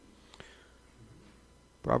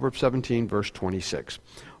Proverbs 17, verse 26.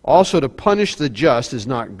 Also to punish the just is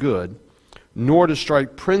not good, nor to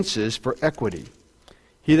strike princes for equity.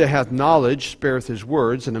 He that hath knowledge spareth his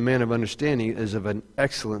words, and a man of understanding is of an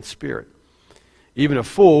excellent spirit. Even a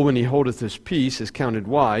fool, when he holdeth his peace, is counted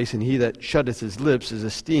wise, and he that shutteth his lips is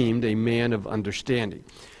esteemed a man of understanding.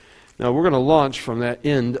 Now we're going to launch from that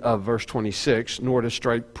end of verse 26, nor to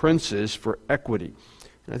strike princes for equity.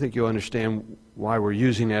 And I think you'll understand why we're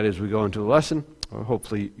using that as we go into the lesson, or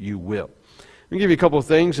hopefully you will. Let me give you a couple of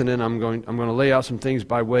things, and then I'm going to lay out some things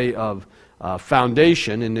by way of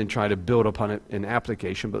foundation and then try to build upon it in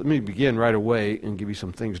application. But let me begin right away and give you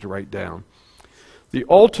some things to write down. The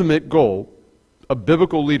ultimate goal of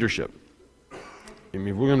biblical leadership, I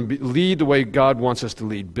mean, we're going to lead the way God wants us to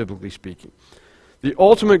lead, biblically speaking. The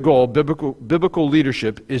ultimate goal of biblical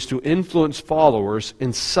leadership is to influence followers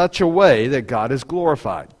in such a way that God is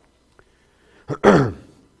glorified.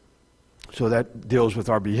 So that deals with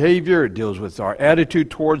our behavior, it deals with our attitude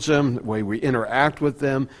towards them, the way we interact with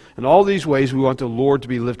them. In all these ways, we want the Lord to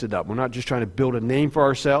be lifted up. We're not just trying to build a name for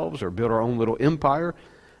ourselves or build our own little empire.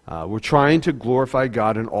 We're trying to glorify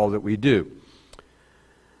God in all that we do.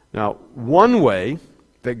 Now, one way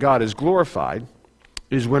that God is glorified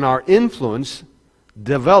is when our influence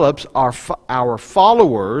develops our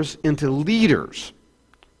followers into leaders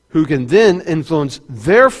who can then influence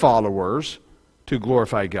their followers to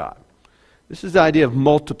glorify God. This is the idea of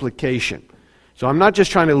multiplication. So I'm not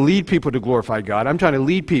just trying to lead people to glorify God. I'm trying to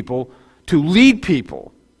lead people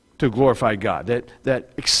to glorify God. That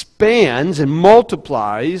expands and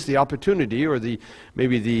multiplies the opportunity or the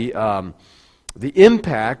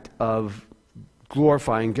impact of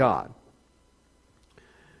glorifying God.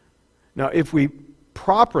 Now, if we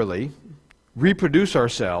properly reproduce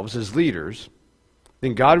ourselves as leaders,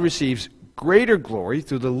 then God receives greater glory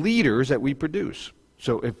through the leaders that we produce.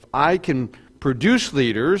 So if I can produce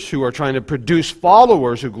leaders who are trying to produce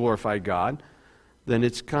followers who glorify God, then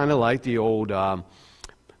it's kind of like the old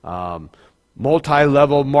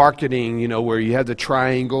multi-level marketing, where you have the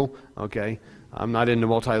triangle, okay? I'm not into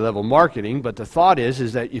multi-level marketing, but the thought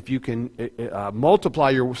is that if you can multiply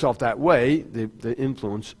yourself that way, the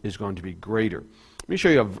influence is going to be greater. Let me show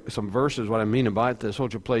you some verses, what I mean about this.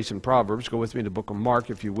 Hold your place in Proverbs. Go with me to the book of Mark,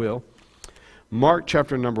 if you will. Mark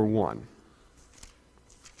chapter number 1.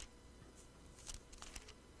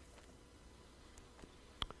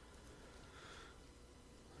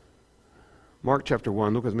 Mark chapter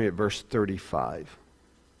 1, look with me at verse 35.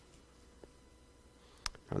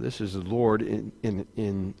 Now this is the Lord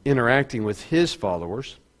in interacting with His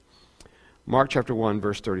followers. Mark chapter 1,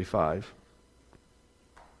 verse 35.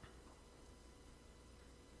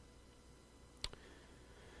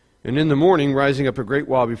 And in the morning, rising up a great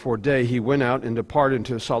while before day, he went out and departed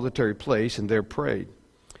into a solitary place, and there prayed.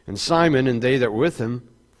 And Simon and they that were with him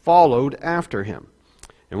followed after him.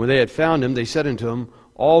 And when they had found him, they said unto him,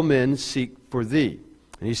 All men seek for thee.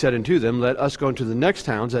 And he said unto them, Let us go into the next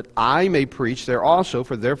towns, that I may preach there also,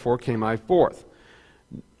 for therefore came I forth.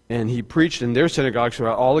 And he preached in their synagogues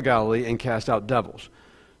throughout all of Galilee, and cast out devils.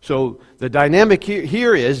 So the dynamic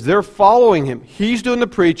here is they're following him. He's doing the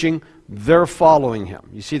preaching, they're following him.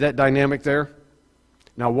 You see that dynamic there?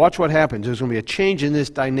 Now watch what happens. There's going to be a change in this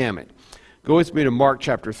dynamic. Go with me to Mark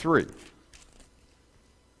chapter 3.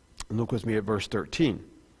 And look with me at verse 13.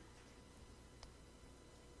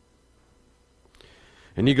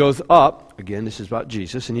 And he goeth up, again this is about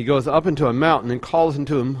Jesus, and he goeth up into a mountain, and calleth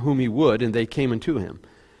unto him whom he would, and they came unto him.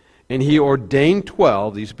 And he ordained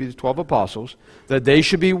 12, these would be the 12 apostles, that they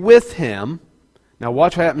should be with him. Now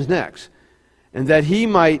watch what happens next. And that he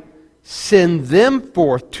might send them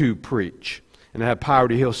forth to preach, and to have power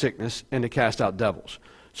to heal sickness, and to cast out devils.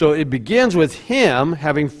 So it begins with him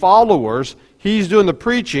having followers. He's doing the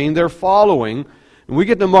preaching, they're following. And we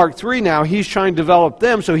get to Mark 3 now, he's trying to develop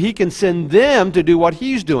them so he can send them to do what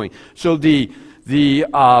he's doing. So the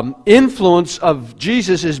influence of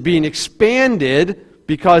Jesus is being expanded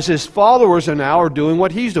because his followers are doing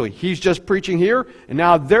what he's doing. He's just preaching here, and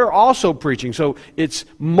now they're also preaching. So it's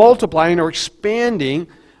multiplying or expanding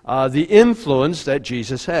the influence that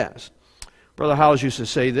Jesus has. Brother Howells used to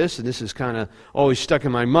say this, and this is kind of always stuck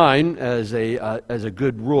in my mind as a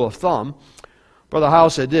good rule of thumb. Brother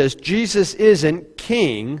Howells said this: Jesus isn't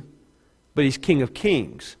king, but he's King of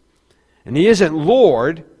Kings. And he isn't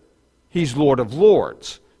Lord, he's Lord of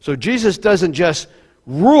Lords. So Jesus doesn't just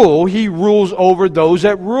rule, he rules over those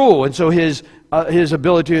that rule. And so his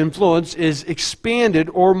ability to influence is expanded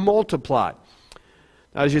or multiplied.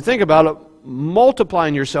 Now, as you think about it,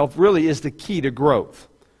 multiplying yourself really is the key to growth.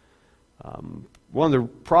 one of the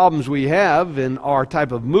problems we have in our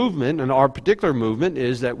type of movement, and our particular movement,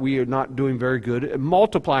 is that we are not doing very good at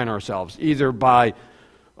multiplying ourselves, either by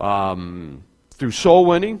through soul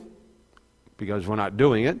winning, because we're not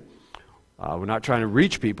doing it. We're not trying to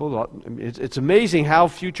reach people. It's amazing how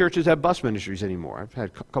few churches have bus ministries anymore. I've had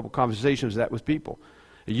a couple conversations of that with people.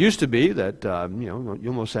 It used to be that you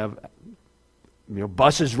almost have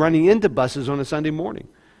buses running into buses on a Sunday morning,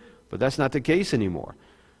 but that's not the case anymore.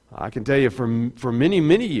 I can tell you for many,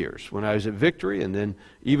 many years when I was at Victory, and then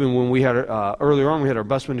even when we had earlier on we had our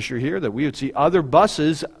bus ministry here, that we would see other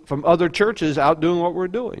buses from other churches out doing what we're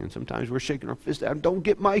doing, and sometimes we're shaking our fist at them, "Don't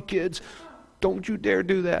get my kids, don't you dare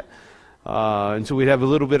do that." And so we'd have a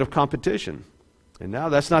little bit of competition. And now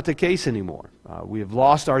that's not the case anymore. We have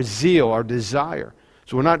lost our zeal, our desire.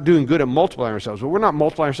 So we're not doing good at multiplying ourselves. But we're not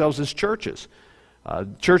multiplying ourselves as churches.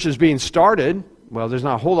 Churches being started, well, there's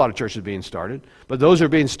not a whole lot of churches being started, but those that are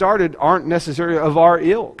being started aren't necessarily of our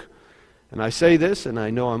ilk. And I say this, and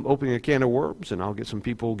I know I'm opening a can of worms, and I'll get some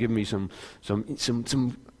people giving me some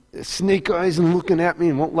snake eyes and looking at me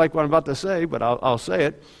and won't like what I'm about to say, but I'll say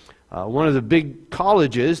it. One of the big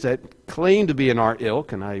colleges that claim to be in our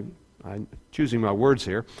ilk, and I'm choosing my words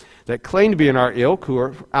here, that claim to be in our ilk, who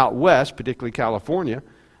are out west, particularly California,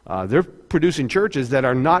 they're producing churches that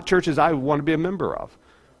are not churches I want to be a member of.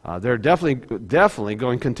 They're definitely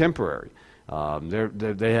going contemporary.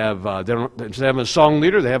 They have instead of a song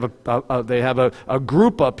leader, they have a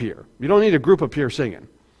group up here. You don't need a group up here singing,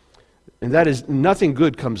 and that is nothing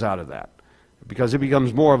good comes out of that, because it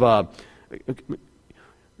becomes more of a.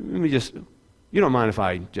 You don't mind if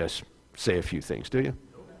I just say a few things, do you?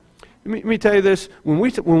 Let me tell you this. When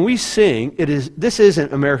we sing, this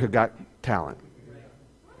isn't America Got Talent.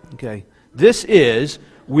 Okay?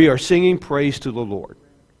 We are singing praise to the Lord.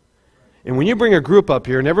 And when you bring a group up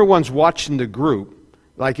here and everyone's watching the group,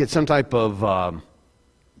 like it's some type of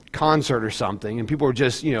concert or something, and people are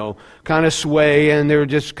just, kind of sway and they're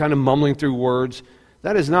just kind of mumbling through words,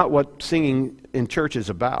 that is not what singing in church is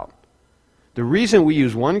about. The reason we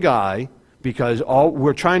use one guy, because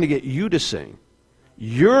we're trying to get you to sing.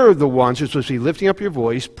 You're the ones who are supposed to be lifting up your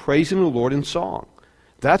voice, praising the Lord in song.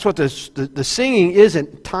 That's what the singing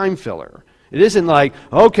isn't time filler. It isn't like,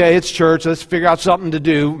 okay, it's church, let's figure out something to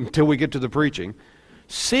do until we get to the preaching.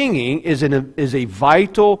 Singing is a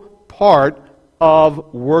vital part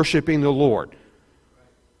of worshiping the Lord.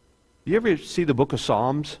 You ever see the book of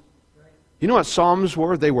Psalms? You know what Psalms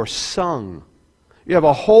were? They were sung. You have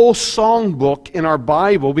a whole song book in our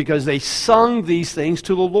Bible because they sung these things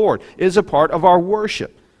to the Lord. It is a part of our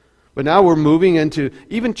worship. But now we're moving into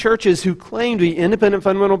even churches who claim to be independent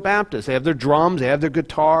fundamental Baptists. They have their drums, they have their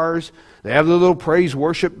guitars, they have their little praise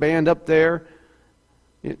worship band up there.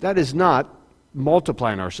 That is not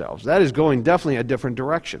multiplying ourselves. That is going definitely a different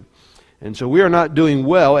direction. And so we are not doing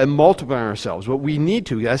well at multiplying ourselves. What we need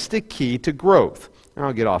to, that's the key to growth. And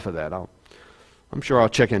I'll get off of that. I'm sure I'll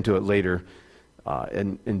check into it later.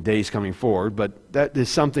 In days coming forward, but that is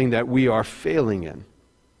something that we are failing in.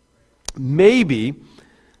 Maybe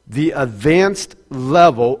the advanced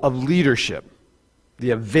level of leadership is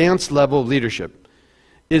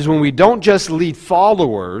when we don't just lead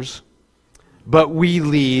followers, but we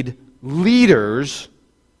lead leaders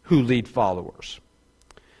who lead followers.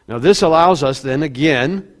 Now this allows us then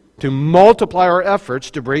again to multiply our efforts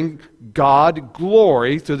to bring God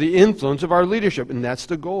glory through the influence of our leadership, and that's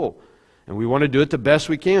the goal. And we want to do it the best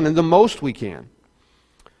we can and the most we can.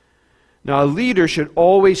 Now, a leader should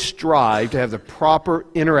always strive to have the proper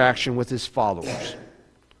interaction with his followers.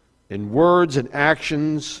 In words and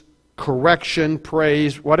actions, correction,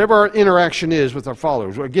 praise, whatever our interaction is with our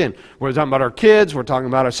followers. Again, we're talking about our kids, we're talking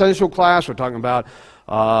about our Sunday school class, we're talking about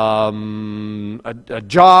a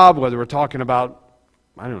job, whether we're talking about,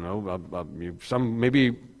 I don't know,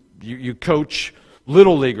 maybe you coach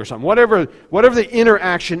Little League or something. Whatever the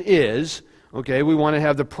interaction is, okay, we want to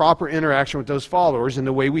have the proper interaction with those followers in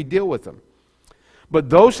the way we deal with them. But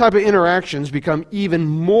those type of interactions become even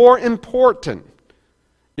more important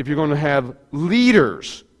if you're going to have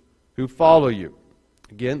leaders who follow you.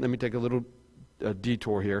 Again, let me take a little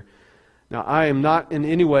detour here. Now, I am not in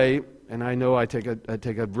any way, and I know I take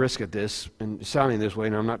a risk at this and sounding this way,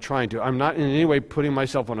 and I'm not trying to. I'm not in any way putting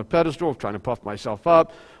myself on a pedestal, trying to puff myself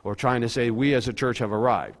up, or trying to say we as a church have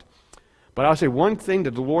arrived. But I'll say one thing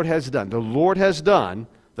that the Lord has done. The Lord has done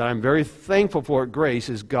that I'm very thankful for at Grace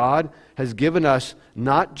is God has given us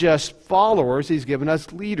not just followers, He's given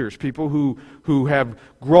us leaders, people who have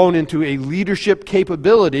grown into a leadership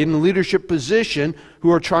capability and a leadership position,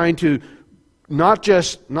 who are trying to not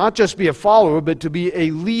just be a follower, but to be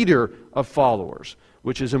a leader of followers,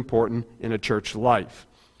 which is important in a church life.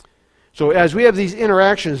 So as we have these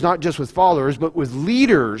interactions, not just with followers, but with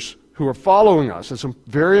leaders who are following us, it's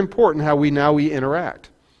very important how we interact.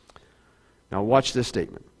 Now watch this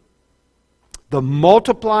statement. The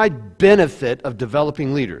multiplied benefit of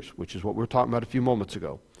developing leaders, which is what we were talking about a few moments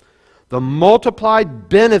ago. The multiplied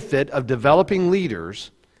benefit of developing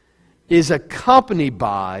leaders is accompanied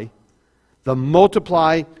by the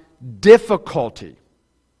multiplied difficulty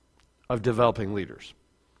of developing leaders.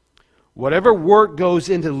 Whatever work goes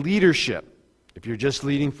into leadership, if you're just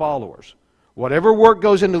leading followers, whatever work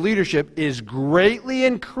goes into leadership is greatly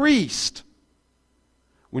increased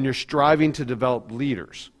when you're striving to develop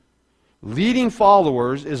leaders. Leading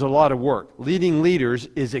followers is a lot of work. Leading leaders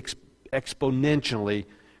is exponentially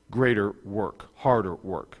greater work, harder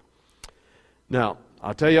work. Now,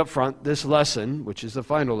 I'll tell you up front, this lesson, which is the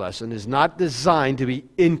final lesson, is not designed to be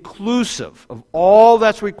inclusive of all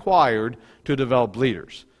that's required to develop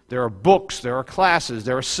leaders. There are books, there are classes,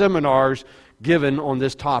 there are seminars given on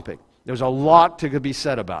this topic. There's a lot to be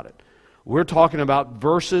said about it. We're talking about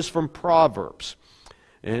verses from Proverbs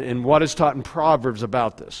and what is taught in Proverbs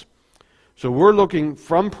about this. So we're looking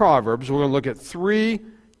from Proverbs. We're going to look at 3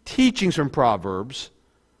 teachings from Proverbs.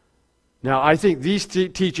 Now, I think these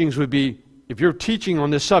teachings would be, if you're teaching on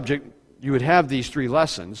this subject, you would have these 3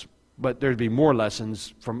 lessons, but there'd be more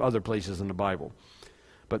lessons from other places in the Bible.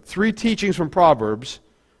 But 3 teachings from Proverbs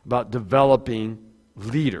about developing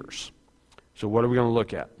leaders. So what are we going to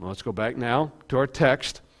look at? Well, let's go back now to our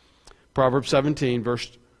text, Proverbs 17,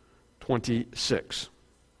 verse 26.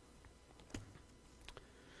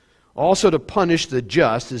 Also to punish the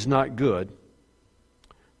just is not good,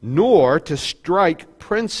 nor to strike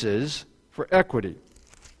princes for equity.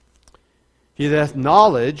 He that hath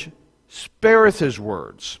knowledge spareth his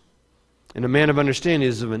words, and a man of understanding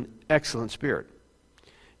is of an excellent spirit.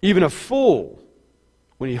 Even a fool,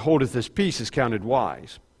 when he holdeth his peace, is counted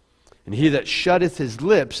wise, and he that shutteth his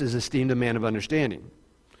lips is esteemed a man of understanding.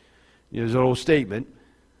 There's an old statement,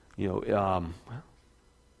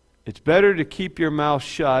 it's better to keep your mouth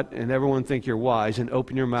shut and everyone think you're wise and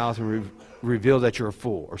open your mouth and reveal that you're a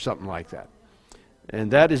fool, or something like that.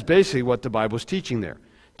 And that is basically what the Bible's teaching there.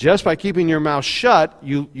 Just by keeping your mouth shut,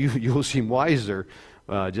 you'll seem wiser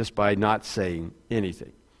just by not saying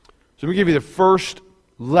anything. So let me give you the first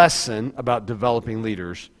lesson about developing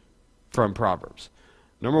leaders from Proverbs.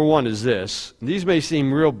 Number 1 is this. These may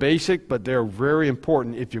seem real basic, but they're very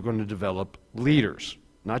important if you're going to develop leaders.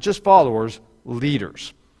 Not just followers,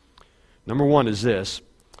 leaders. Number 1 is this.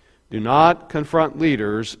 Do not confront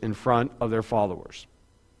leaders in front of their followers.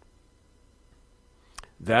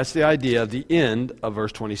 That's the idea of the end of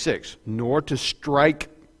verse 26. Nor to strike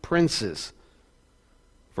princes.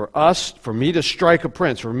 For me to strike a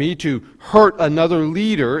prince, for me to hurt another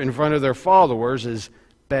leader in front of their followers is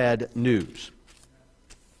bad news.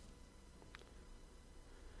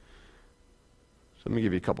 So let me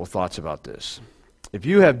give you a couple thoughts about this. If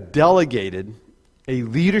you have delegated a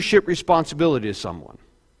leadership responsibility to someone,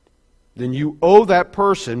 then you owe that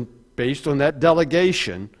person, based on that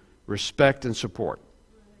delegation, respect and support.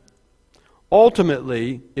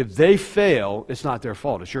 Ultimately, if they fail, it's not their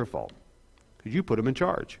fault, it's your fault, because you put them in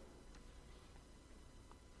charge.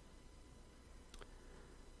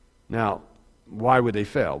 Now, why would they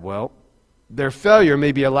fail? Well, their failure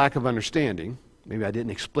may be a lack of understanding. Maybe I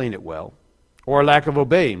didn't explain it well. Or a lack of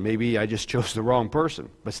obeying. Maybe I just chose the wrong person.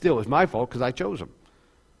 But still, it's my fault because I chose them.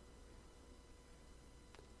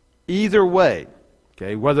 Either way,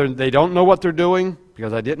 okay, whether they don't know what they're doing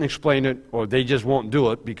because I didn't explain it, or they just won't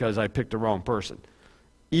do it because I picked the wrong person.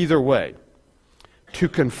 Either way, to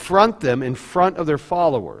confront them in front of their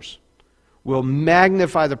followers will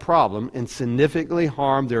magnify the problem and significantly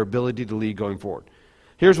harm their ability to lead going forward.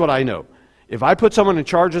 Here's what I know. If I put someone in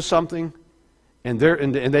charge of something, and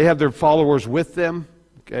they have their followers with them,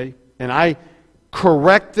 okay, and I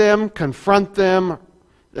correct them, confront them,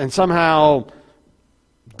 and somehow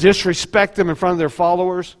disrespect them in front of their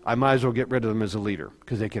followers, I might as well get rid of them as a leader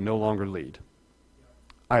because they can no longer lead.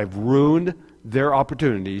 I have ruined their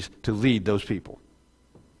opportunities to lead those people.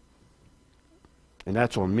 And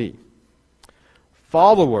that's on me.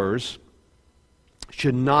 Followers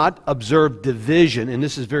should not observe division, and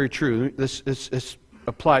this is very true. This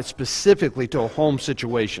applies specifically to a home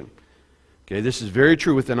situation. Okay, this is very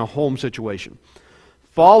true within a home situation.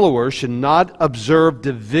 Followers should not observe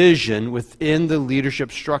division within the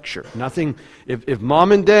leadership structure. Nothing. If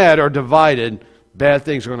mom and dad are divided, bad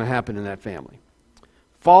things are going to happen in that family.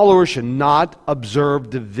 Followers should not observe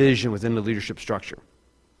division within the leadership structure.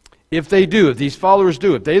 If they do, if these followers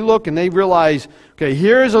do, if they look and they realize, okay,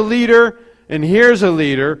 here's a leader and here's a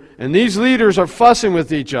leader, and these leaders are fussing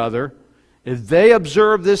with each other, If they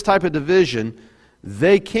observe this type of division,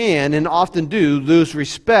 they can and often do lose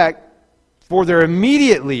respect for their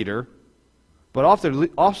immediate leader, but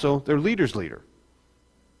also their leader's leader.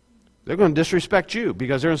 They're going to disrespect you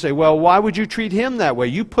because they're going to say, well, why would you treat him that way?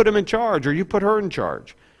 You put him in charge or you put her in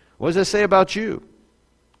charge. What does that say about you?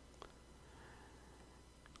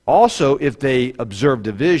 Also, if they observe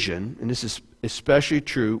division, and this is especially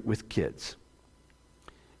true with kids,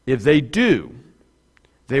 if they do,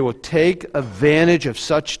 they will take advantage of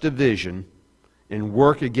such division and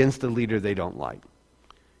work against the leader they don't like.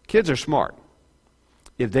 Kids are smart.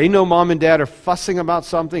 If they know mom and dad are fussing about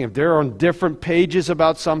something, if they're on different pages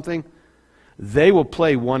about something, they will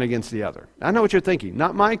play one against the other. I know what you're thinking.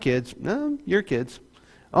 Not my kids. No, your kids.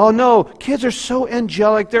 Oh no, kids are so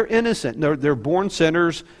angelic, they're innocent. They're born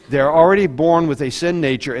sinners. They're already born with a sin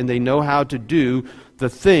nature, and they know how to do the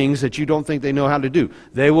things that you don't think they know how to do.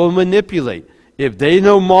 They will manipulate. If they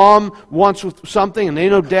know mom wants something and they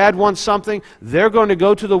know dad wants something, they're going to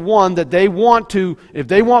go to the one that they want to. If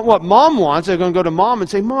they want what mom wants, they're going to go to mom and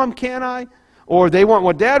say, Mom, can I? Or they want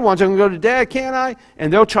what dad wants, they're going to go to dad, can I?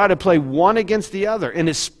 And they'll try to play one against the other. And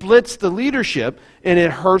it splits the leadership and it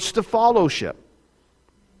hurts the fellowship.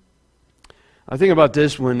 I think about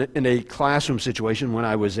this when in a classroom situation when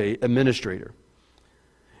I was an administrator.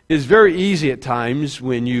 It's very easy at times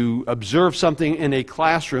when you observe something in a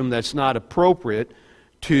classroom that's not appropriate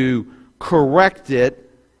to correct it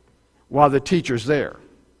while the teacher's there.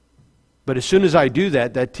 But as soon as I do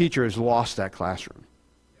that, that teacher has lost that classroom.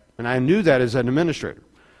 And I knew that as an administrator.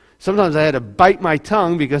 Sometimes I had to bite my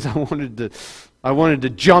tongue because I wanted to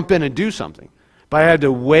jump in and do something. But I had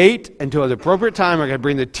to wait until the appropriate time. I could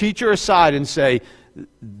bring the teacher aside and say,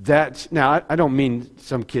 now I don't mean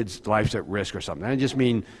some kid's life's at risk or something. I just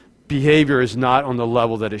mean behavior is not on the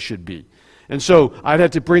level that it should be. And so I'd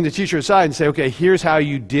have to bring the teacher aside and say, okay, here's how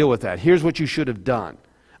you deal with that. Here's what you should have done.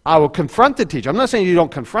 I will confront the teacher. I'm not saying you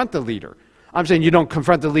don't confront the leader. I'm saying you don't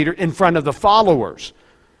confront the leader in front of the followers.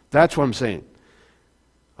 That's what I'm saying.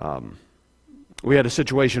 We had a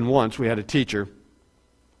situation once. We had a teacher.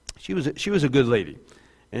 She was a good lady,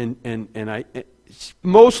 and I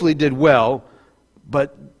mostly did well,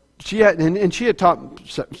 but she had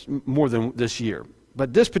taught more than this year.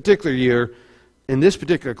 But this particular year, in this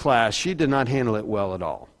particular class, she did not handle it well at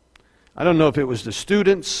all. I don't know if it was the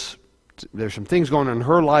students. There's some things going on in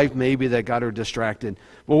her life maybe that got her distracted.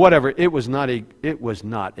 Well, whatever. It was not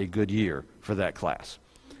a good year for that class.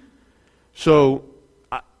 So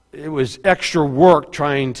it was extra work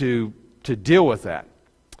trying to deal with that.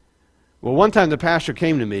 Well, one time the pastor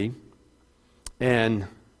came to me, and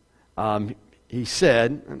he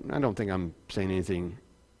said, and I don't think I'm saying anything,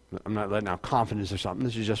 I'm not letting out confidence or something,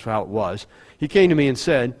 this is just how it was. He came to me and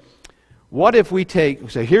said, what if we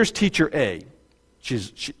so here's teacher A.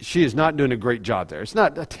 She is not doing a great job there. It's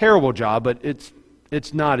not a terrible job, but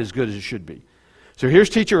it's not as good as it should be. So here's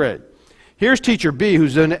teacher A. Here's teacher B,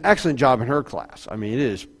 who's doing an excellent job in her class. I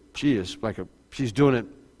mean, she's doing it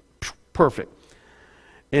perfect.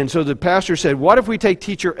 And so the pastor said, what if we take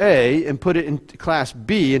teacher A and put it in class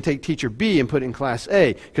B and take teacher B and put it in class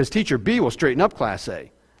A? Because teacher B will straighten up class A.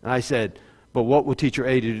 And I said, but what will teacher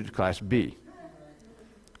A do to class B?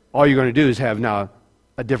 All you're going to do is have now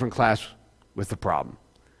a different class with the problem.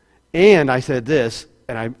 And I said this,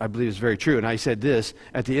 and I believe it's very true, and I said this,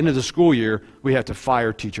 at the end of the school year, we have to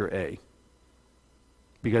fire teacher A.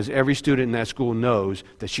 Because every student in that school knows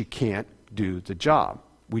that she can't do the job.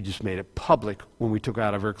 We just made it public when we took her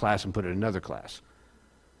out of her class and put it in another class.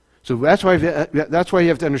 So that's why you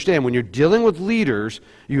have to understand, when you're dealing with leaders,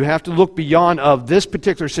 you have to look beyond of this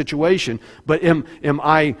particular situation. But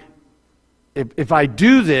if I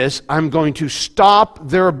do this, I'm going to stop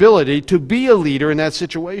their ability to be a leader in that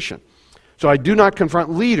situation. So I do not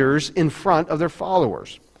confront leaders in front of their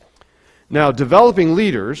followers. Now, developing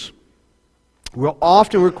leaders will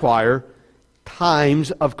often require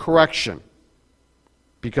times of correction,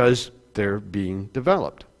 because they're being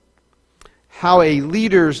developed. How a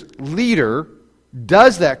leader's leader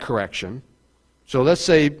does that correction, so let's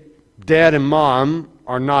say dad and mom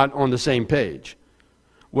are not on the same page.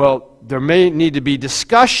 Well, there may need to be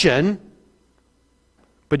discussion,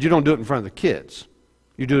 but you don't do it in front of the kids.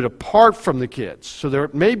 You do it apart from the kids. So there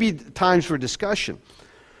may be times for discussion.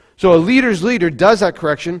 So a leader's leader does that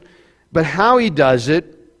correction, but how he does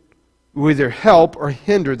it will either help or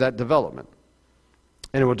hinder that development.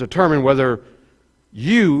 And it will determine whether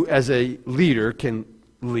you as a leader can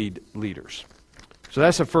lead leaders. So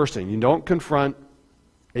that's the first thing. You don't confront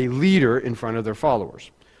a leader in front of their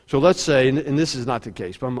followers. So let's say, and this is not the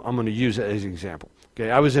case, but I'm going to use it as an example.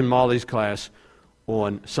 Okay, I was in Molly's class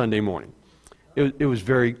on Sunday morning. it was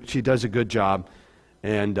very, she does a good job.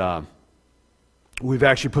 And we've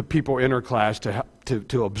actually put people in her class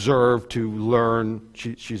to observe, to learn.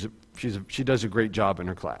 She does a great job in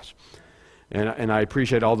her class. And I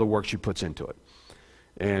appreciate all the work she puts into it.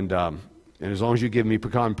 And as long as you give me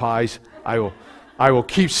pecan pies, I will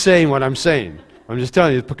keep saying what I'm saying. I'm just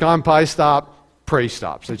telling you, pecan pie stop, praise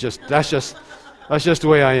stops. That's just the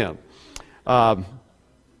way I am.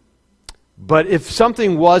 But if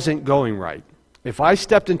something wasn't going right, if I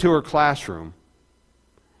stepped into her classroom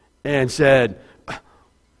and said,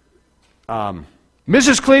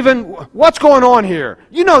 Mrs. Cleveland, what's going on here?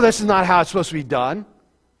 You know this is not how it's supposed to be done.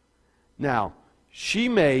 Now, she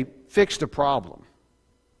may fix the problem,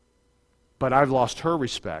 but I've lost her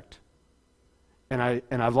respect, and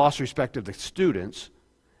I've lost respect of the students,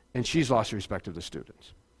 and she's lost respect of the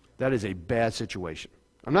students. That is a bad situation.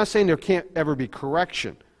 I'm not saying there can't ever be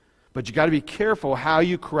correction, but you got to be careful how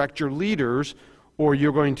you correct your leaders, or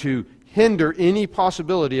you're going to hinder any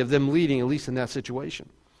possibility of them leading, at least in that situation.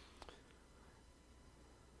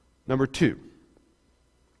 Number 2,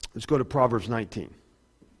 let's go to Proverbs 19.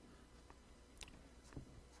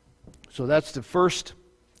 So that's the first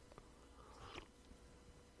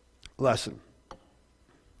lesson.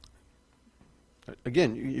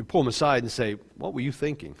 Again, you pull them aside and say, what were you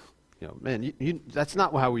thinking? You know, man, that's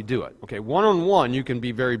not how we do it. Okay, one-on-one, you can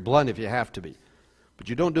be very blunt if you have to be. But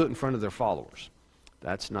you don't do it in front of their followers.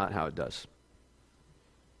 That's not how it does.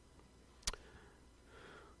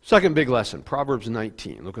 Second big lesson, Proverbs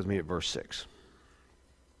 19. Look with me at verse 6.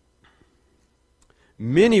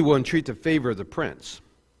 Many will entreat the favor of the prince,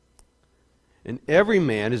 and every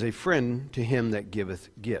man is a friend to him that giveth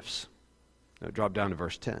gifts. Now drop down to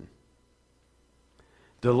verse 10.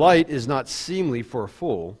 Delight is not seemly for a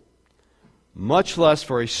fool, much less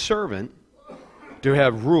for a servant to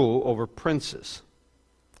have rule over princes.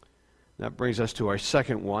 That brings us to our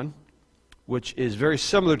second one, which is very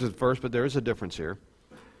similar to the first, but there is a difference here.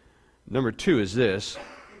 Number 2 is this: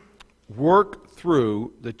 work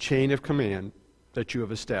through the chain of command that you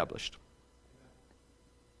have established.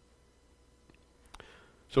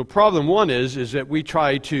 So problem 1 is that we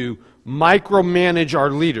try to micromanage our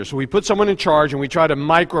leaders. So we put someone in charge and we try to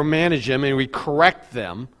micromanage them and we correct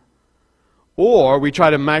them. Or we try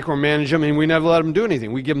to micromanage them and we never let them do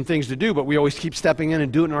anything. We give them things to do, but we always keep stepping in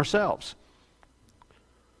and doing it ourselves.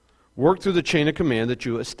 Work through the chain of command that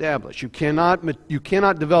you establish. You cannot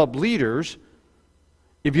develop leaders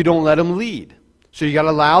if you don't let them lead. So you got to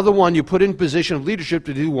allow the one you put in position of leadership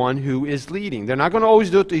to do one who is leading. They're not going to always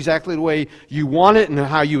do it exactly the way you want it and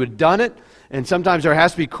how you had done it. And sometimes there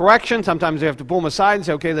has to be correction. Sometimes they have to pull them aside and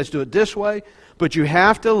say, okay, let's do it this way. But you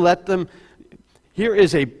have to let them. Here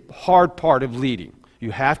is a hard part of leading.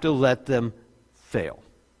 You have to let them fail.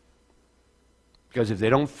 Because if they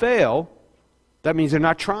don't fail, that means they're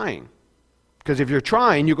not trying. Because if you're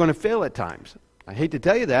trying, you're going to fail at times. I hate to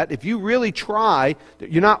tell you that. If you really try,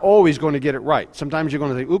 you're not always going to get it right. Sometimes you're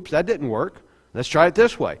going to think, oops, that didn't work. Let's try it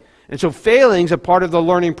this way. And so failing's a part of the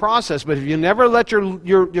learning process. But if you never let your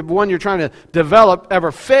one you're trying to develop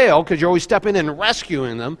ever fail, because you're always stepping in and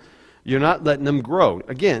rescuing them, you're not letting them grow.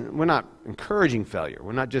 Again, we're not encouraging failure.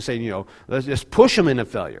 We're not just saying, let's just push them into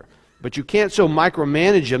failure. But you can't so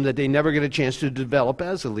micromanage them that they never get a chance to develop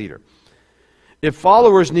as a leader. If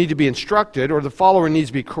followers need to be instructed or the follower needs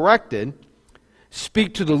to be corrected,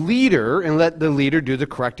 speak to the leader and let the leader do the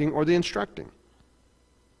correcting or the instructing.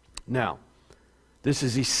 Now, this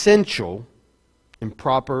is essential in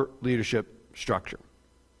proper leadership structure.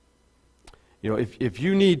 If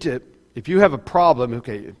you have a problem,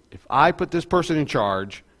 okay, if I put this person in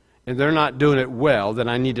charge and they're not doing it well, then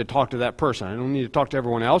I need to talk to that person. I don't need to talk to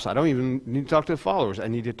everyone else. I don't even need to talk to the followers. I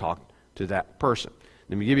need to talk to that person.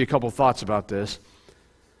 Let me give you a couple thoughts about this.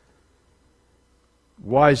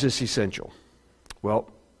 Why is this essential?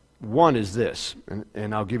 Well, one is this,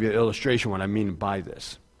 and I'll give you an illustration what I mean by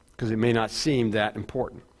this, because it may not seem that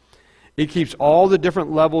important. It keeps all the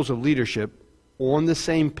different levels of leadership on the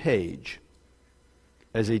same page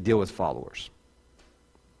as they deal with followers.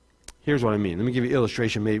 Here's what I mean. Let me give you an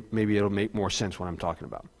illustration. Maybe it'll make more sense what I'm talking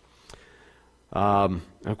about.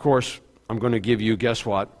 Of course, I'm going to give you, guess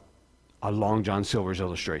what? A Long John Silver's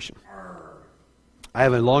illustration. I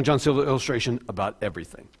have a Long John Silver illustration about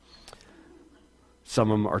everything.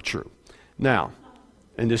 Some of them are true. Now,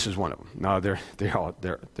 and this is one of them. No,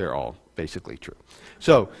 they're all basically true.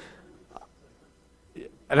 So,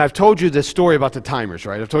 and I've told you this story about the timers,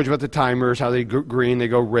 right? I've told you about the timers, how they go green, they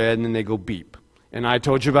go red, and then they go beep. And I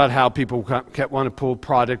told you about how people kept wanting to pull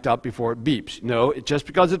product up before it beeps. No, just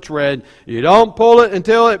because it's red, you don't pull it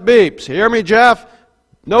until it beeps. Hear me, Jeff?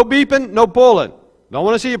 No beeping, no pulling. Don't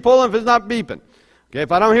want to see you pulling if it's not beeping. Okay,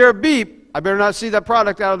 if I don't hear a beep, I better not see that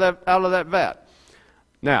product out of that vat.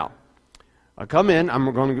 Now, I come in,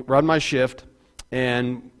 I'm going to run my shift,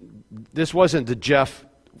 and this wasn't the Jeff,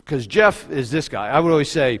 because Jeff is this guy. I would always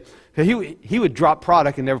say, he would drop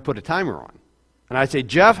product and never put a timer on. And I'd say,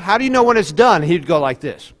 Jeff, how do you know when it's done? He'd go like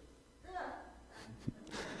this.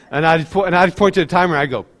 And I'd point to the timer, and I'd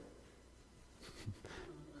go.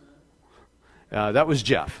 That was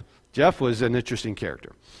Jeff. Jeff was an interesting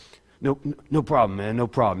character. No problem, man, no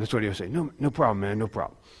problem. That's what he would say. No problem, man, no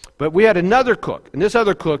problem. But we had another cook, and this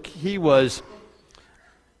other cook, he was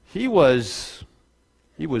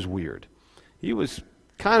weird. He was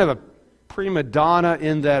kind of a prima donna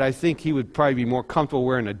in that I think he would probably be more comfortable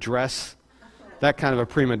wearing a dress, that kind of a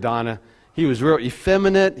prima donna. He was real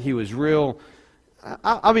effeminate. He was real.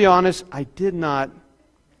 I'll be honest, I didn't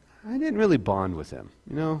really bond with him.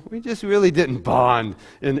 You know, we just really didn't bond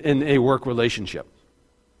in a work relationship.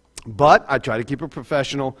 But I tried to keep it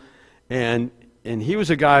professional, and he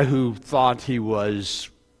was a guy who thought he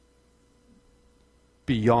was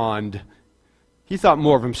beyond. He thought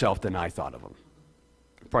more of himself than I thought of him.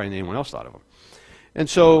 Probably than anyone else thought of him. And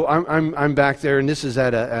so I'm back there, and this is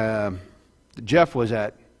at Jeff was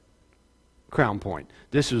at Crown Point.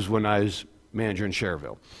 This was when I was manager in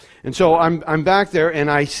Cherville. And so I'm back there,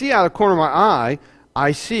 and I see out of the corner of my eye,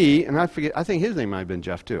 and I forget, I think his name might have been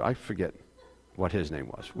Jeff too. I forget what his name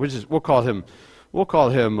was. We'll call him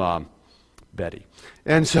Betty.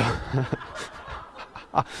 And so,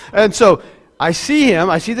 I see him,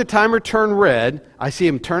 I see the timer turn red, I see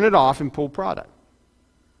him turn it off and pull product.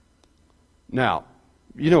 Now,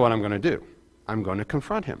 you know what I'm going to do. I'm going to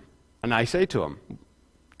confront him. And I say to him,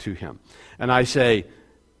 and I say,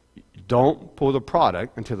 don't pull the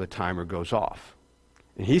product until the timer goes off.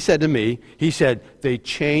 And he said to me, they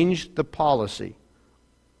changed the policy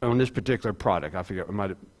on this particular product. I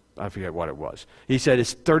forget what it was. He said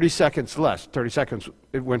it's 30 seconds less. 30 seconds,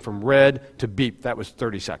 it went from red to beep. That was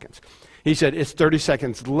 30 seconds. He said it's 30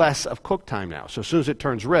 seconds less of cook time now. So as soon as it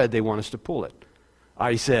turns red, they want us to pull it.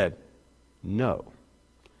 I said, no.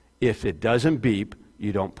 If it doesn't beep,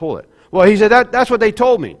 you don't pull it. Well, he said, that's what they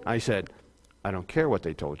told me. I said, I don't care what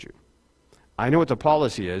they told you. I know what the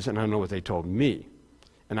policy is, and I know what they told me.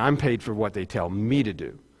 And I'm paid for what they tell me to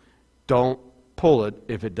do. Don't pull it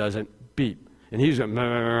if it doesn't beep. And he's going,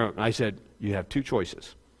 I said, you have two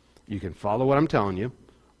choices. You can follow what I'm telling you,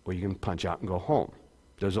 or you can punch out and go home.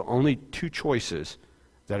 Those are only two choices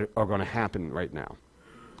that are going to happen right now.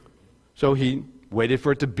 So he waited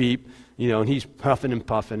for it to beep, and he's puffing and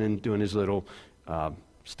puffing and doing his little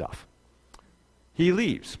stuff. He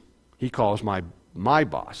leaves. He calls my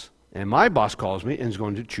boss. And my boss calls me and is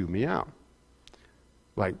going to chew me out.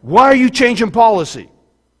 Like, why are you changing policy?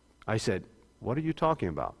 I said, what are you talking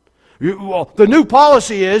about? Well, the new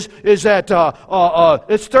policy is that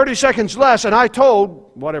it's 30 seconds less, and I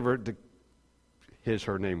told, whatever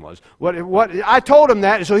her name was, what I told him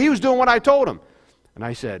that, so he was doing what I told him. And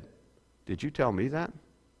I said, did you tell me that?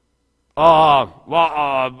 I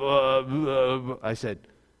said,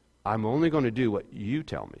 I'm only going to do what you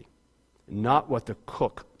tell me, not what the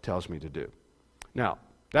cook tells me to do. Now,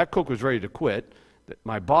 that cook was ready to quit.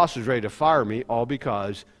 My boss was ready to fire me, all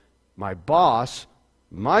because my boss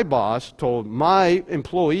told my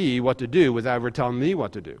employee what to do without ever telling me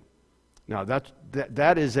what to do. Now,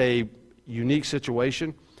 that is a unique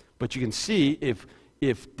situation, but you can see if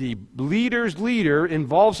the leader's leader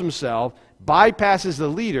involves himself, bypasses the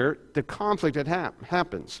leader, the conflict that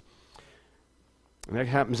happens. And that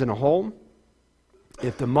happens in a home.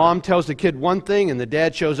 If the mom tells the kid one thing and the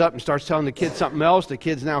dad shows up and starts telling the kid something else, the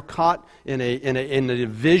kid's now caught in a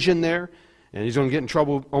division there, and he's going to get in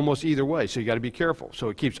trouble almost either way. So you got to be careful. So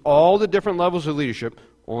it keeps all the different levels of leadership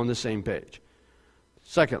on the same page.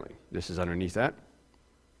 Secondly, this is underneath that.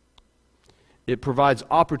 It provides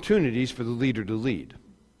opportunities for the leader to lead.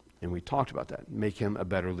 And we talked about that. Make him a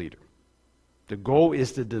better leader. The goal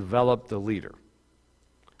is to develop the leader.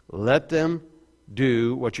 Let them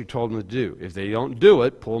do what you told them to do. If they don't do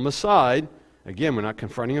it, pull them aside. Again, we're not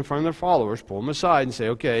confronting in front of their followers. Pull them aside and say,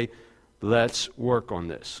 okay, let's work on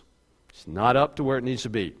this. It's not up to where it needs to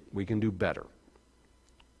be. We can do better.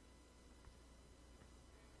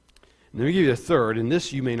 And let me give you a third, and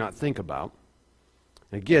this you may not think about.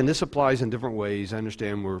 Again, this applies in different ways. I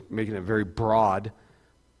understand we're making it very broad.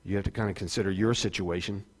 You have to kind of consider your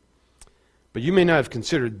situation. But you may not have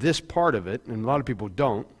considered this part of it, and a lot of people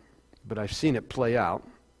don't, but I've seen it play out.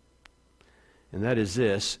 And that is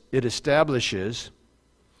this. It establishes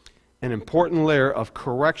an important layer of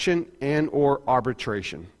correction and or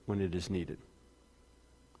arbitration when it is needed.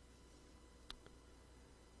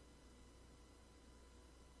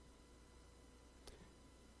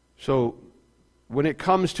 So when it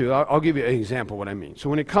comes to, I'll give you an example of what I mean. So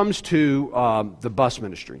when it comes to the bus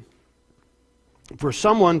ministry, for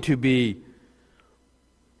someone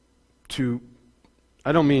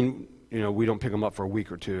I don't mean, we don't pick them up for a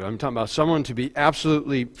week or two. I'm talking about someone to be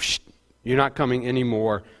absolutely, you're not coming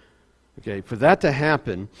anymore. Okay, for that to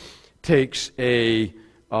happen takes a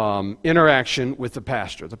interaction with the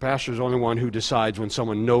pastor. The pastor is the only one who decides when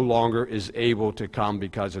someone no longer is able to come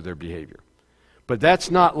because of their behavior. But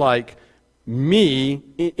that's not like me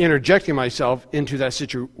interjecting myself into that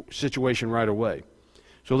situation right away.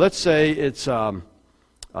 So let's say it's little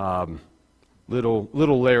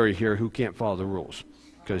Larry here who can't follow the rules,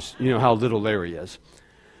 because you know how little Larry is.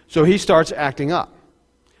 So he starts acting up.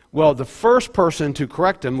 Well, the first person to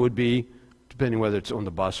correct him would be, depending whether it's on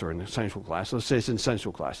the bus or in the Sunday school class, let's say it's in Sunday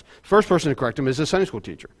school class. First person to correct him is the Sunday school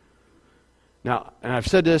teacher. Now, and I've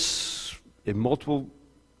said this in multiple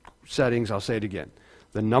settings, I'll say it again.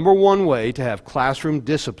 The number one way to have classroom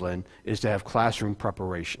discipline is to have classroom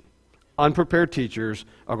preparation. Unprepared teachers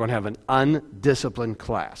are going to have an undisciplined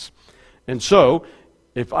class. And so,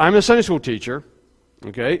 if I'm a Sunday school teacher,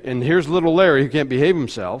 okay, and here's little Larry who can't behave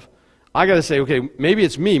himself, I got to say, okay, maybe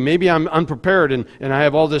it's me. Maybe I'm unprepared and I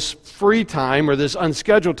have all this free time or this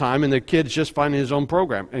unscheduled time, and the kid's just finding his own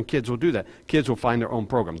program. And kids will do that. Kids will find their own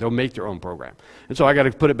program. They'll make their own program. And so I got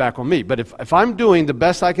to put it back on me. But if I'm doing the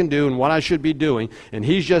best I can do and what I should be doing, and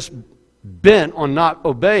he's just bent on not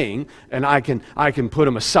obeying, and I can put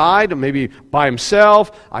him aside, maybe by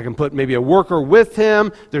himself. I can put maybe a worker with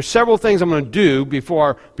him. There's several things I'm going to do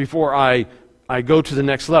before I go to the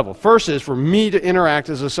next level. First is for me to interact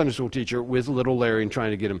as a Sunday school teacher with little Larry and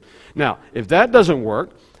trying to get him. Now, if that doesn't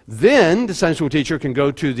work, then the Sunday school teacher can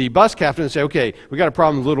go to the bus captain and say, okay, we got a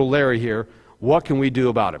problem with little Larry here. What can we do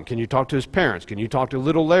about him? Can you talk to his parents? Can you talk to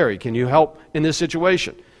little Larry? Can you help in this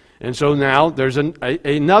situation? And so now there's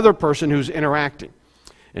another person who's interacting.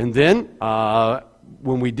 And then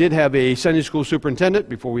when we did have a Sunday school superintendent,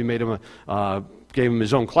 before we made him gave him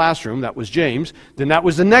his own classroom, that was James, then that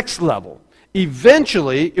was the next level.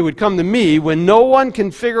 Eventually, it would come to me when no one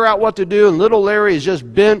can figure out what to do, and little Larry is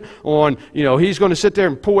just bent on, he's going to sit there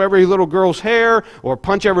and pull every little girl's hair or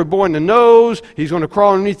punch every boy in the nose. He's going to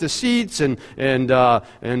crawl underneath the seats and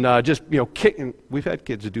just, kick. And we've had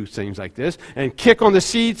kids that do things like this, and kick on the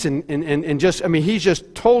seats and just, he's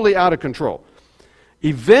just totally out of control.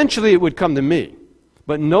 Eventually, it would come to me.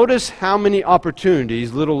 But notice how many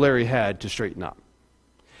opportunities little Larry had to straighten up.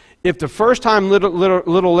 If the first time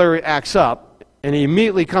little Larry acts up and he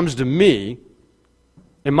immediately comes to me,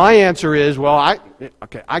 and my answer is, well,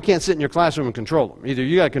 I can't sit in your classroom and control him. Either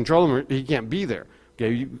you got to control him or he can't be there.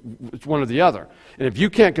 Okay, it's one or the other. And if you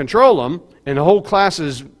can't control him and the whole class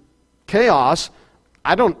is chaos,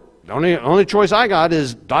 the only choice I got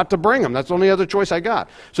is not to bring him. That's the only other choice I got.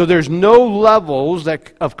 So there's no levels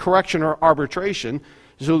of correction or arbitration.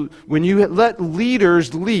 So when you let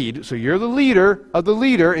leaders lead, so you're the leader of the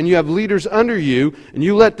leader, and you have leaders under you, and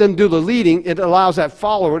you let them do the leading, it allows that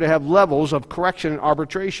follower to have levels of correction and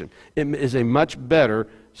arbitration. It is a much better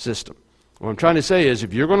system. What I'm trying to say is,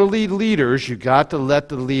 if you're going to lead leaders, you've got to let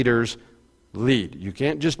the leaders lead. You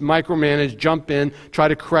can't just micromanage, jump in, try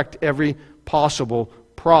to correct every possible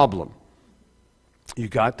problem.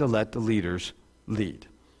 You've got to let the leaders lead.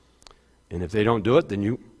 And if they don't do it, then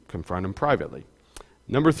you confront them privately.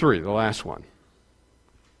 Number 3, the last one.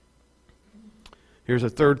 Here's a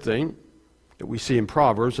third thing that we see in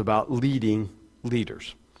Proverbs about leading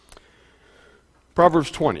leaders.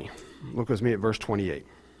 Proverbs 20. Look with me at verse 28.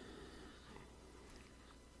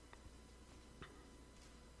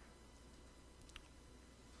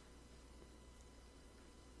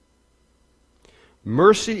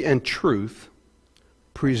 Mercy and truth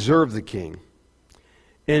preserve the king,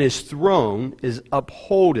 and his throne is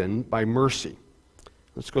upholden by mercy.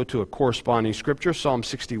 Let's go to a corresponding scripture, Psalm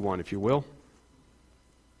 61, if you will.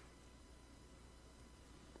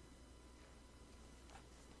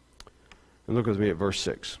 And look with me at verse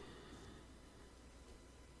 6.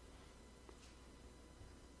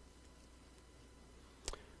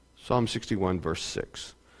 Psalm 61, verse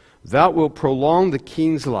 6. Thou wilt prolong the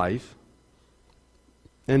king's life,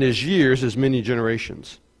 and his years as many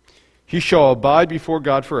generations. He shall abide before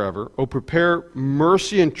God forever. O prepare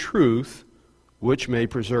mercy and truth, which may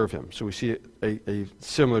preserve him. So we see a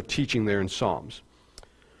similar teaching there in Psalms.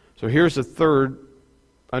 So here's the third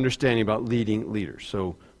understanding about leading leaders.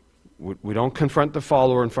 So we don't confront the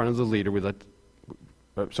follower in front of the leader. We don't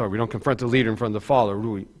confront the leader in front of the follower.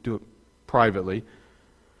 We do it privately.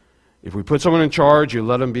 If we put someone in charge, you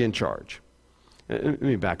let them be in charge. Let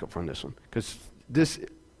me back up from this one, because this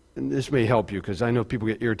may help you, because I know people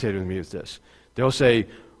get irritated with me with this. They'll say,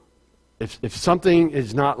 if something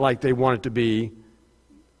is not like they want it to be,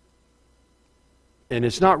 and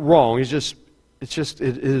it's not wrong, it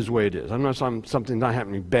is the way it is. I'm not saying something not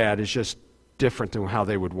happening bad, it's just different than how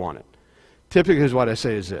they would want it. Typically, what I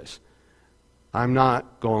say is this: I'm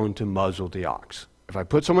not going to muzzle the ox. If I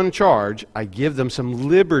put someone in charge, I give them some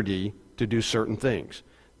liberty to do certain things.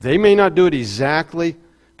 They may not do it exactly.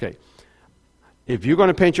 Okay, if you're going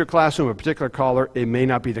to paint your classroom a particular color, it may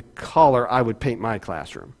not be the color I would paint my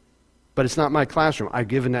classroom. But it's not my classroom. I've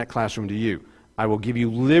given that classroom to you. I will give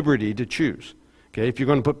you liberty to choose. Okay, if you're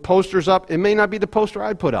going to put posters up, it may not be the poster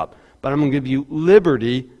I'd put up, but I'm going to give you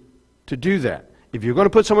liberty to do that. If you're going to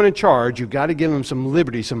put someone in charge, you've got to give them some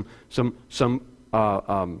liberty, some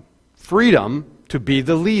freedom to be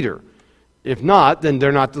the leader. If not, then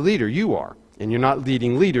they're not the leader. You are. And you're not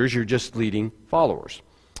leading leaders, you're just leading followers.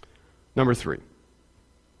 Number 3.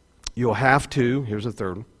 You'll have to, here's the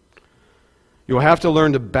third one, you'll have to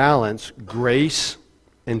learn to balance grace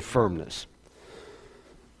and firmness.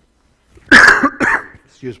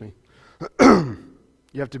 Excuse me.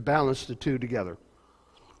 You have to balance the two together.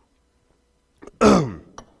 The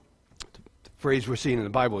phrase we're seeing in the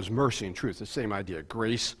Bible is mercy and truth. The same idea,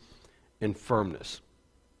 grace and firmness.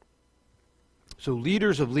 So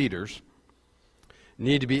leaders of leaders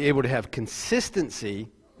need to be able to have consistency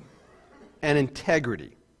and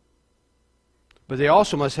integrity. But they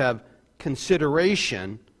also must have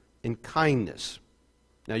consideration and kindness.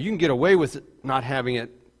 Now, you can get away with it not having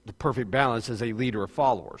it the perfect balance as a leader of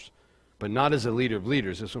followers, but not as a leader of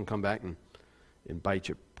leaders. This will come back and bite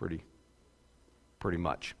you pretty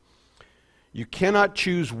much. You cannot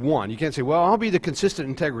choose one. You can't say, well, I'll be the consistent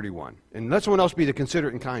integrity one, and let someone else be the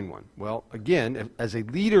considerate and kind one. Well, again, as a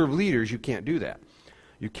leader of leaders, you can't do that.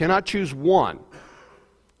 You cannot choose one.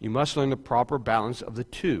 You must learn the proper balance of the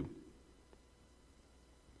two.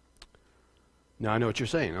 Now, I know what you're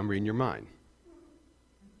saying. I'm reading your mind.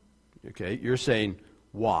 Okay, you're saying,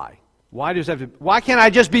 why? Why can't I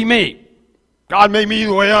just be me? God made me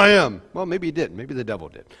the way I am. Well, maybe he didn't. Maybe the devil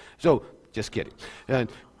did. So, just kidding. And,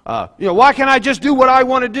 why can't I just do what I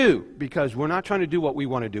want to do? Because we're not trying to do what we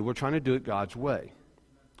want to do. We're trying to do it God's way.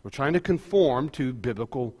 We're trying to conform to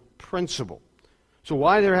biblical principle. So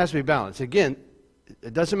why there has to be balance? Again,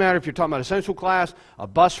 it doesn't matter if you're talking about a Sunday school class, a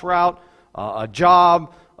bus route, a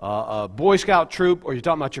job, a Boy Scout troop, or you're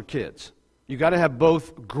talking about your kids. You've got to have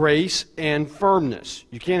both grace and firmness.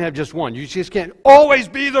 You can't have just one. You just can't always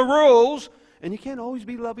be the rules, and you can't always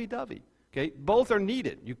be lovey-dovey. Okay? Both are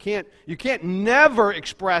needed. You can't never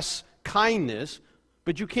express kindness,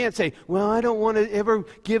 but you can't say, well, I don't want to ever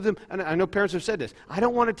give them, and I know parents have said this, I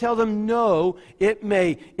don't want to tell them no. It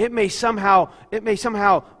may somehow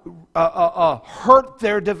hurt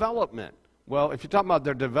their development. Well, if you're talking about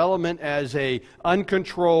their development as a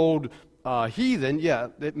uncontrolled heathen, yeah,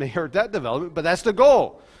 it may hurt that development, but that's the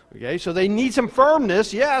goal. Okay, so they need some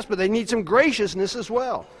firmness, yes, but they need some graciousness as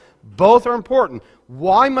well. Both are important.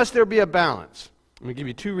 Why must there be a balance? I'm going to give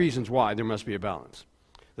you 2 reasons why there must be a balance.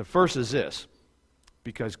 The first is this: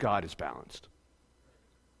 because God is balanced.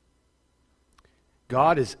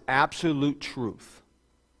 God is absolute truth,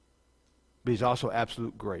 but He's also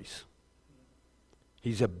absolute grace.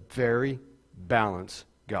 He's a very balanced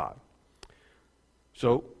God.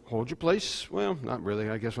 So, hold your place. Well, not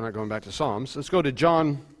really. I guess we're not going back to Psalms. Let's go to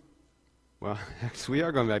John. Well, actually, we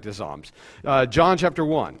are going back to Psalms. John chapter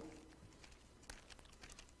 1.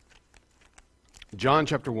 John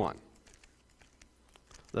chapter 1.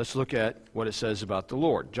 Let's look at what it says about the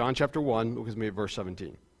Lord. John chapter 1, look with me at verse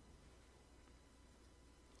 17.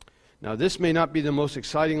 Now, this may not be the most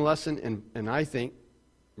exciting lesson, and I think,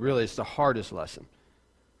 really, it's the hardest lesson.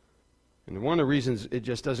 And one of the reasons it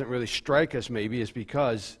just doesn't really strike us, maybe, is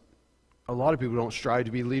because a lot of people don't strive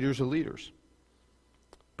to be leaders of leaders.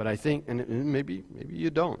 But I think, and maybe you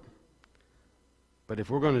don't. But if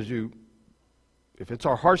we're going to if it's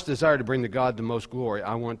our heart's desire to bring to God the most glory,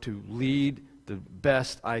 I want to lead the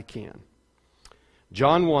best I can.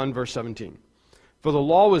 John 1, verse 17. For the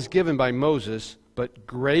law was given by Moses, but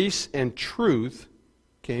grace and truth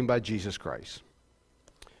came by Jesus Christ.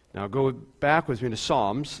 Now go back with me to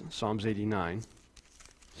Psalms 89.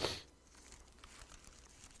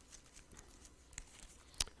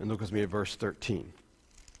 And look with me at verse 13.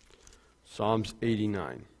 Psalms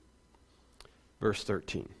 89, verse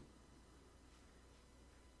 13.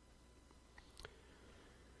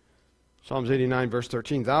 Psalms 89, verse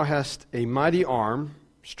 13. Thou hast a mighty arm,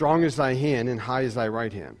 strong is thy hand, and high is thy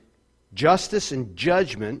right hand. Justice and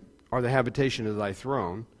judgment are the habitation of thy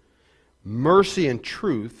throne. Mercy and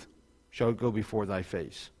truth shall go before thy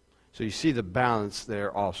face. So you see the balance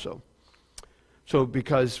there also. So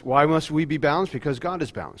why must we be balanced? Because God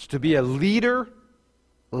is balanced. To be a leader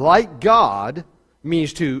like God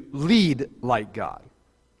means to lead like God.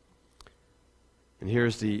 And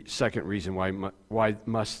here's the second reason why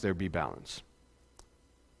must there be balance.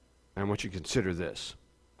 And I want you to consider this.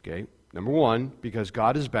 Okay? Number one, because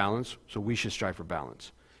God is balanced, so we should strive for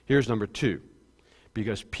balance. Here's number two,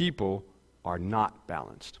 because people are not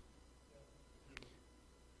balanced.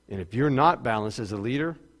 And if you're not balanced as a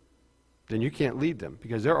leader, then you can't lead them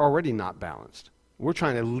because they're already not balanced. We're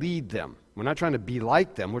trying to lead them. We're not trying to be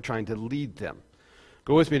like them. We're trying to lead them.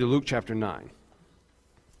 Go with me to Luke chapter 9.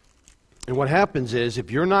 And what happens is,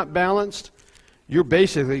 if you're not balanced, you're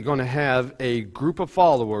basically going to have a group of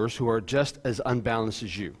followers who are just as unbalanced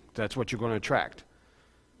as you. That's what you're going to attract.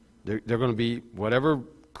 They're going to be, whatever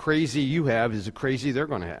crazy you have is the crazy they're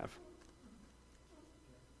going to have.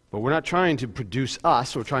 But we're not trying to produce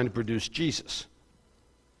us, we're trying to produce Jesus.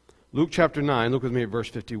 Luke chapter 9, look with me at verse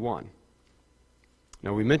 51.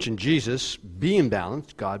 Now we mentioned Jesus being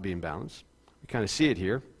balanced, God being balanced. We kind of see it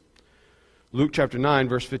here. Luke chapter 9,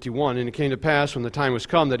 verse 51, and it came to pass when the time was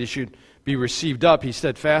come that he should be received up, he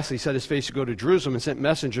steadfastly set his face to go to Jerusalem and sent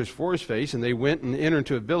messengers for his face, and they went and entered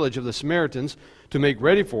into a village of the Samaritans to make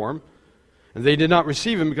ready for him. And they did not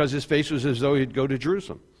receive him because his face was as though he'd go to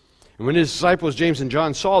Jerusalem. And when his disciples James and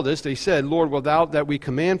John saw this, they said, Lord, wilt thou that we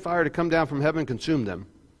command fire to come down from heaven and consume them?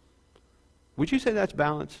 Would you say that's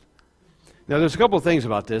balanced? Now there's a couple of things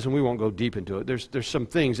about this, and we won't go deep into it. There's some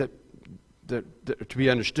things that to be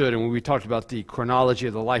understood, and when we talked about the chronology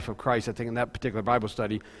of the life of Christ, I think in that particular Bible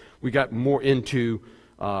study, we got more into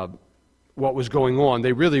what was going on.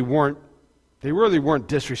 They really weren't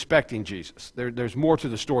disrespecting Jesus. There's more to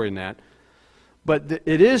the story than that. But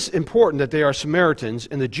it is important that they are Samaritans,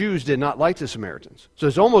 and the Jews did not like the Samaritans. So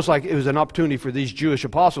it's almost like it was an opportunity for these Jewish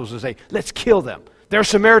apostles to say, let's kill them. They're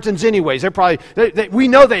Samaritans anyways. They're probably, we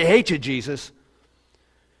know they hate you, Jesus.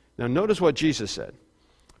 Now notice what Jesus said.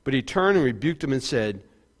 But he turned and rebuked them and said,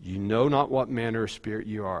 you know not what manner of spirit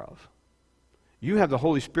you are of. You have the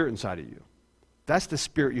Holy Spirit inside of you. That's the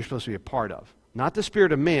spirit you're supposed to be a part of. Not the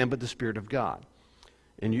spirit of man, but the Spirit of God.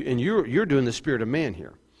 And you're doing the spirit of man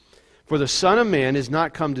here. For the Son of Man is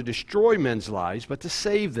not come to destroy men's lives, but to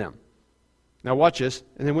save them. Now watch this.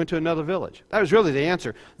 And they went to another village. That was really the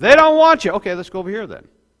answer. They don't want you. Okay, let's go over here then.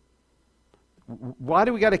 Why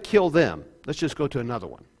do we got to kill them? Let's just go to another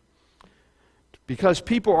one. Because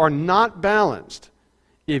people are not balanced.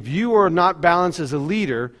 If you are not balanced as a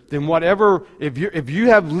leader, then whatever, if you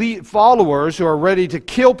have followers who are ready to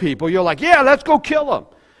kill people, you're like, yeah, let's go kill them.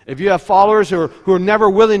 If you have followers who are never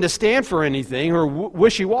willing to stand for anything, who are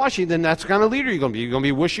wishy-washy, then that's the kind of leader you're going to be. You're going to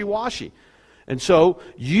be wishy-washy. And so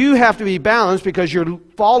you have to be balanced because your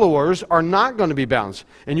followers are not going to be balanced.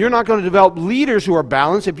 And you're not going to develop leaders who are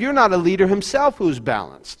balanced if you're not a leader himself who's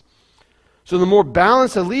balanced. So the more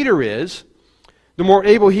balanced a leader is, the more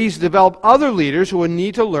able he's to develop other leaders who will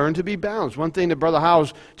need to learn to be balanced. One thing that Brother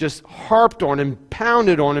Howes just harped on and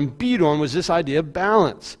pounded on and beat on was this idea of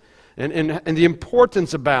balance and the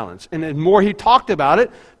importance of balance. And the more he talked about it,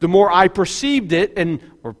 the more I perceived it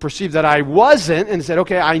or perceived that I wasn't and said,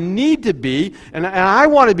 okay, I need to be and I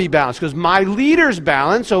want to be balanced because my leader's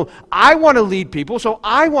balanced, so I want to lead people, so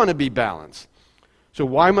I want to be balanced. So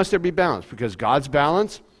why must there be balance? Because God's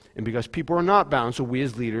balanced and because people are not balanced, so we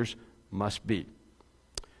as leaders must be.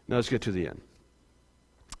 Now let's get to the end.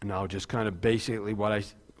 Now just kind of basically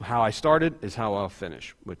how I started is how I'll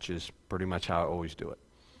finish, which is pretty much how I always do it.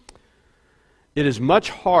 It is much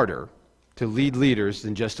harder to lead leaders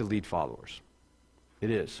than just to lead followers. It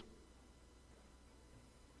is.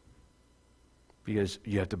 Because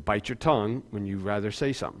you have to bite your tongue when you rather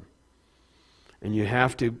say something. And you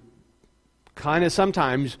have to kind of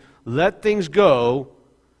sometimes let things go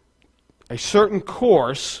a certain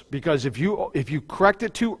course, because if you correct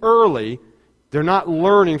it too early, they're not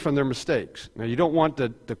learning from their mistakes. Now, you don't want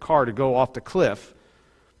the car to go off the cliff,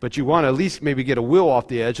 but you want to at least maybe get a wheel off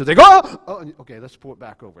the edge so they go, oh, okay, let's pull it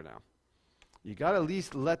back over now. You got to at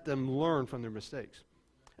least let them learn from their mistakes.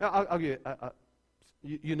 Now, I'll give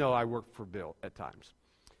you know I work for Bill at times.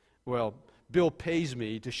 Well, Bill pays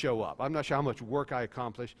me to show up. I'm not sure how much work I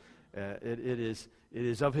accomplish. It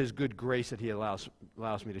is of his good grace that he allows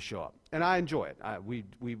me to show up, and I enjoy it.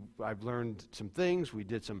 I've learned some things. We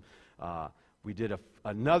did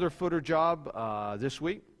another footer job this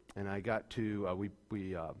week, and I got to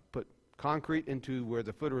we put concrete into where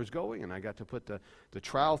the footer is going, and I got to put the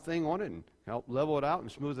trowel thing on it and help level it out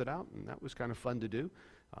and smooth it out, and that was kind of fun to do.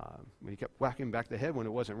 When he kept whacking back the head when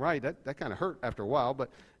it wasn't right, that kind of hurt after a while, but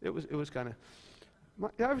it was kind of.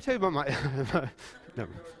 Did I ever tell you about my?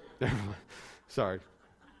 Never mind. Sorry.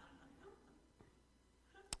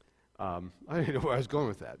 I didn't know where I was going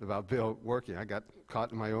with that, about Bill working. I got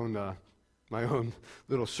caught in my own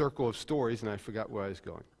little circle of stories, and I forgot where I was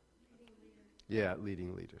going. Yeah,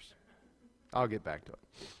 leading leaders. I'll get back to it.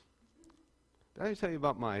 Did I tell you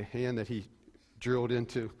about my hand that he drilled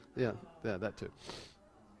into? Yeah, that too.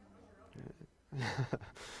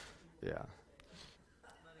 Yeah.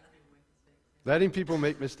 Letting people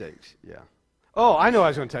make mistakes, yeah. Oh, I know what I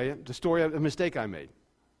was going to tell you. The story of a mistake I made.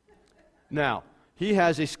 Now, he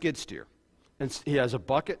has a skid steer, and he has a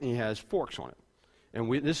bucket, and he has forks on it. And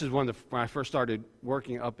this is when I first started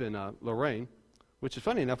working up in Lorraine, which is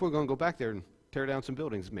funny enough, we're going to go back there and tear down some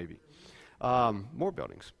buildings maybe. More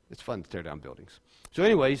buildings. It's fun to tear down buildings. So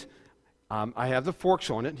anyways, I have the forks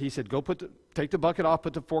on it. He said, go take the bucket off,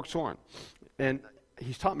 put the forks on. And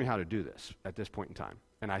he's taught me how to do this at this point in time.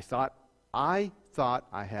 And I thought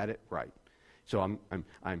I had it right. So and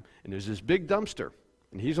there's this big dumpster,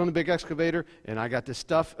 and he's on the big excavator, and I got this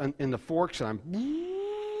stuff in the forks, and I'm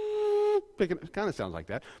picking it. Kind of sounds like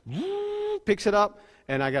that. Picks it up,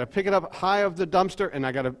 and I got to pick it up high of the dumpster, and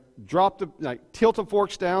I got to tilt the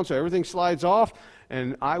forks down so everything slides off,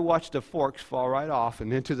 and I watched the forks fall right off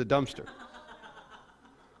and into the dumpster.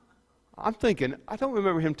 I'm thinking, I don't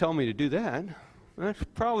remember him telling me to do that. That's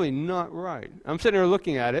probably not right. I'm sitting there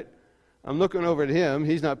looking at it. I'm looking over at him.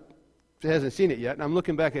 He hasn't seen it yet, and I'm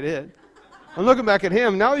looking back at it. I'm looking back at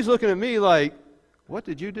him. Now he's looking at me like, what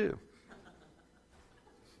did you do?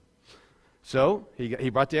 So he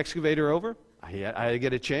brought the excavator over. I had to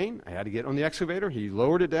get a chain. I had to get on the excavator. He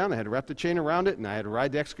lowered it down. I had to wrap the chain around it, and I had to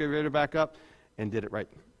ride the excavator back up and did it right.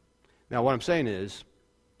 Now what I'm saying is,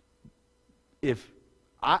 if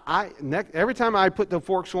every time I put the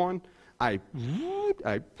forks on, I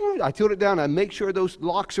tilt it down. I make sure those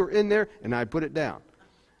locks are in there, and I put it down.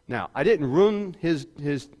 Now I didn't ruin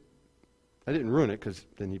I didn't ruin it, because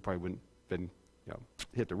then he probably wouldn't been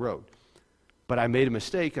hit the road. But I made a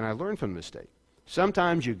mistake, and I learned from the mistake.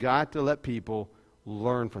 Sometimes you got to let people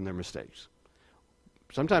learn from their mistakes.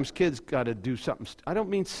 Sometimes kids got to do something. I don't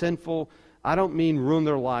mean sinful. I don't mean ruin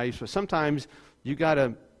their lives. But sometimes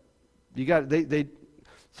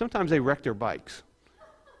sometimes they wreck their bikes.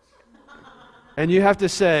 And you have to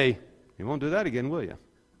say, you won't do that again, will you?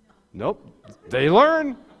 Nope. They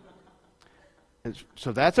learn. And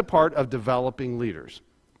so that's a part of developing leaders.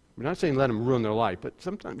 We're not saying let them ruin their life, but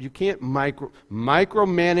sometimes you can't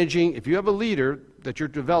micromanaging. If you have a leader that you're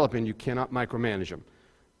developing, you cannot micromanage them.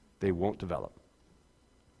 They won't develop.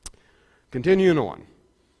 Continuing on.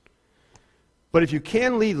 But if you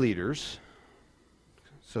can lead leaders,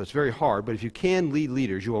 so it's very hard, but if you can lead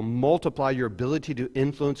leaders, you will multiply your ability to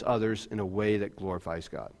influence others in a way that glorifies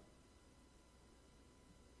God.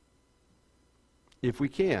 If we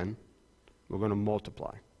can, we're going to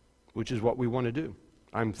multiply, which is what we want to do.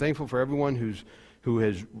 I'm thankful for everyone who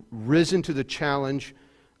has risen to the challenge.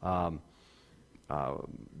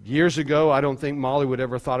 Years ago, I don't think Molly would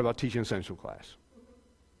ever thought about teaching a Sunday school class.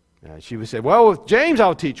 She would say, well, with James,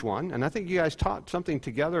 I'll teach one. And I think you guys taught something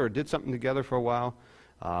together or did something together for a while.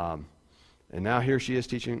 And now here she is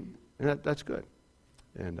teaching, and that's good.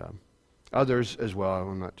 And others as well.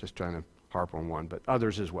 I'm not just trying to harp on one, but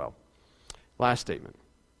others as well. Last statement.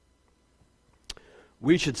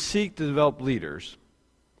 We should seek to develop leaders,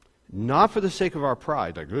 not for the sake of our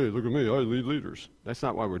pride, like, hey, look at me, I lead leaders. That's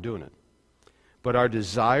not why we're doing it. But our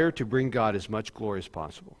desire to bring God as much glory as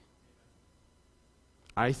possible.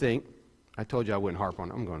 I told you I wouldn't harp on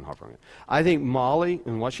it. I'm going to harp on it. I think Molly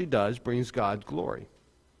and what she does brings God glory.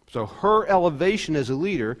 So her elevation as a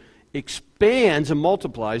leader expands and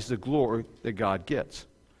multiplies the glory that God gets.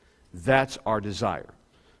 That's our desire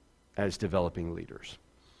as developing leaders.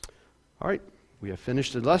 All right, we have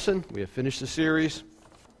finished the lesson. We have finished the series.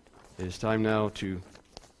 It is time now to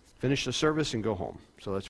finish the service and go home. So let's